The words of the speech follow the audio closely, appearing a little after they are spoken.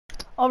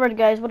Alright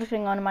guys, what is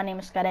going on? My name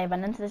is Skydive,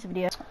 and in this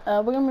video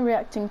we're going to be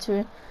reacting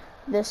to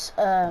this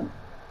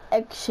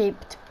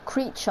egg-shaped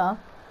creature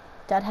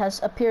that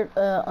has appeared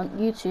on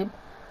YouTube.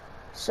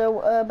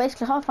 So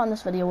basically how I found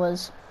this video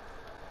was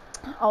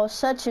I was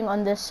searching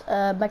on this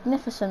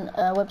magnificent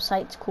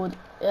website called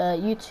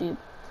YouTube,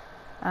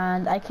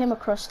 and I came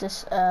across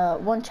this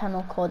one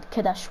channel called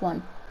Kid-1.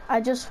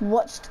 I just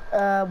watched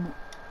I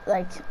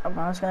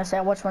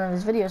watched one of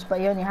his videos,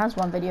 but he only has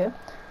one video.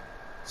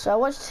 So I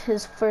watched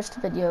his first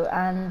video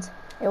and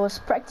it was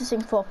practicing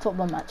for a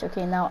football match.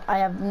 Okay, now I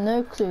have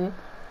no clue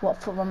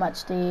what football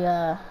match they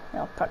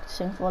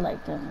practicing for.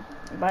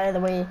 By the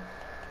way,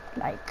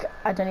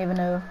 I don't even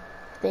know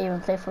if they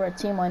even play for a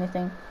team or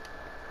anything.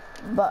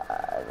 But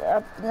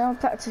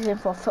practicing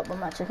for a football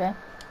match. Okay.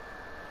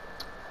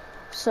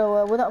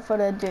 So without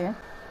further ado,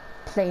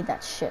 play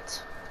that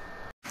shit.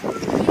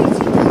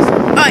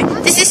 Alright,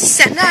 this is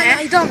Seth. No,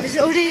 you don't. It's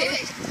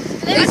already.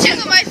 Check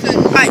on my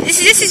phone. Alright,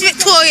 this is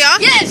Victoria.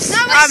 Yes. No,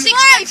 it's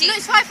 6:30. No,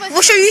 it's 5:30.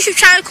 What's your YouTube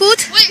channel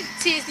called? Wait,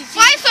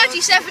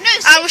 5:37.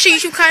 No, what's your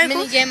YouTube channel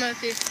called? Mini game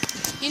OP.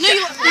 You know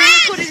you're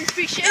recording this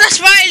free shit. That's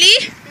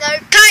Riley. No.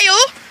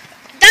 Kyle.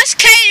 That's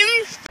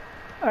Kane.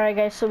 Alright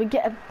guys, so we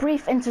get a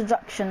brief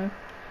introduction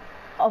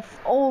of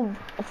all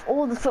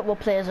the football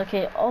players.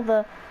 Okay, all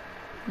the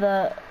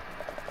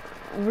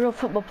real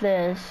football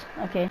players.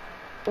 Okay.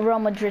 Real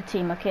Madrid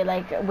team. Okay,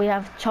 we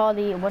have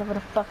Charlie, whatever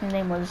the fucking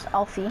name was,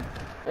 Alfie.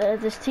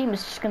 This team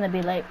is just gonna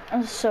be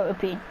so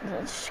OP.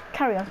 Just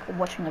carry on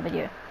watching the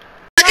video.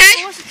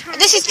 Okay,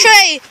 this is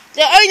Trey,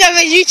 the owner of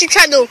a YouTube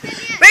channel.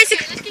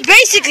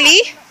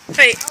 Basically,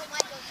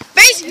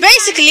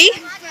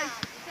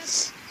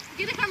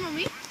 Get the camera on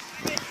me.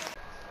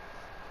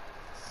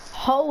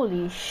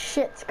 Holy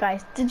shit,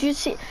 guys! Did you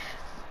see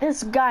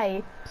this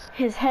guy?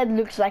 His head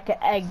looks like an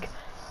egg.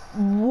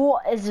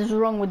 What is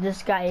wrong with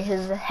this guy?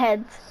 His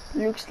head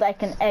looks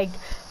like an egg.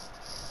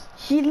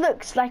 He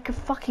looks like a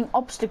fucking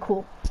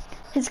obstacle.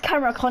 His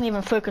camera can't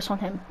even focus on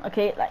him.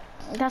 Okay,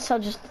 that's how.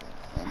 Just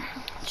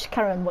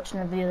carry on watching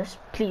the video.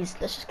 Please,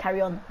 let's just carry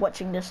on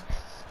watching this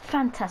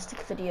fantastic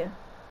video.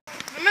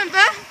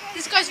 Remember,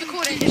 this guy's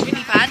recording is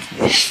really bad.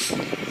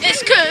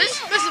 It's because,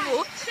 first of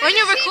all, when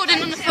you're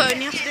recording on the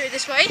phone, you have to do it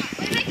this way.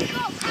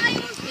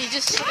 You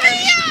just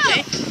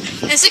okay.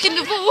 And second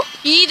of all,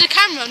 you need a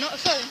camera, not a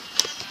phone.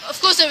 Of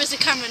course there is a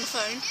camera in the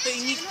phone, but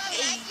you need a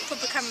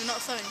proper camera, not a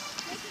phone.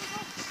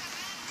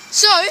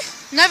 So,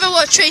 never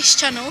watch Trace's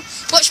channel,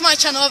 watch my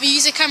channel. I'll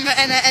use a camera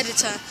and an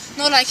editor,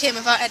 not like him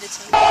without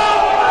editing.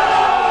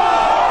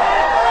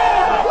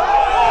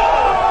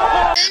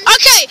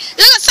 okay,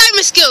 look at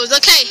Simon skills,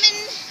 okay.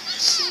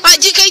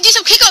 Alright, can you do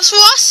some kick-ups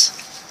for us?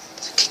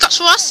 Kick-ups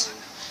for us?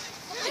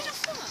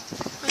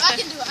 Okay. I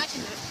can do it.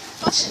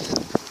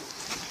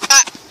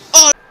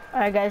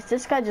 Alright guys,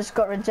 this guy just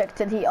got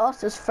rejected. He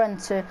asked his friend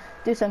to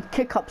do some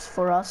kick-ups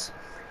for us,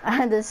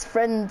 and his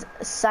friend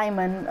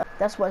Simon,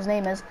 that's what his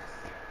name is,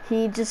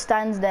 he just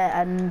stands there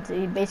and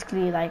he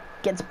basically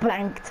gets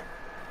blanked.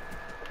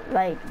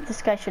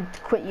 This guy should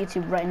quit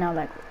YouTube right now.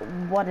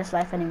 What is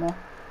life anymore?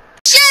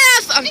 Shut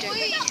up! I'm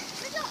joking.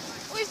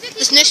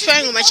 There's no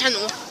swearing on my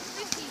channel.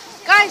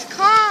 Guys,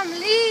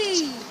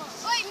 calmly.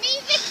 Wait, me,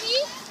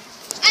 Vicky,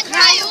 and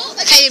Kyle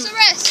against the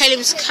rest.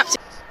 Caleb's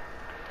captain.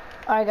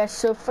 Alright guys,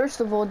 so first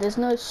of all, there's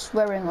no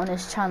swearing on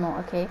his channel,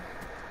 okay?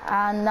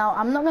 And now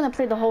I'm not gonna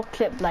play the whole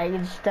clip,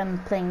 it's them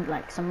playing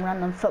some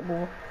random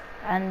football,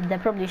 and they're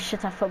probably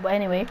shit at football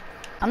anyway.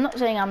 I'm not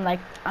saying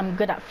I'm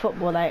good at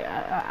football.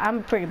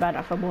 I'm pretty bad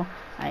at football.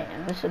 I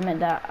just admit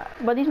that.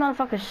 But these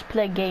motherfuckers just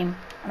play a game,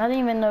 and I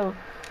didn't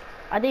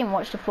even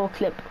watch the full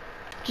clip,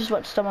 just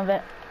watched some of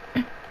it.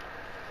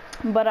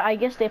 But I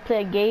guess they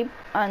play a game,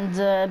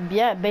 and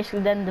yeah,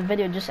 basically then the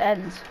video just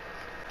ends.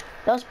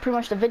 That was pretty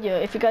much the video.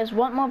 If you guys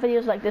want more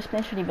videos like this,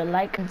 please leave a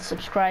like and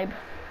subscribe.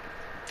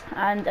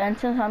 And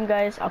until then,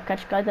 guys, I'll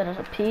catch you guys later.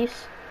 So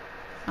peace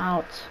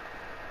out.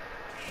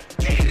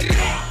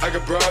 I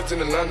got broads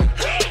in Atlanta,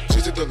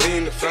 she's at the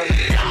lean, the family,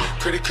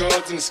 credit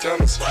cards in the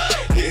scammers,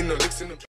 hitting the licks in the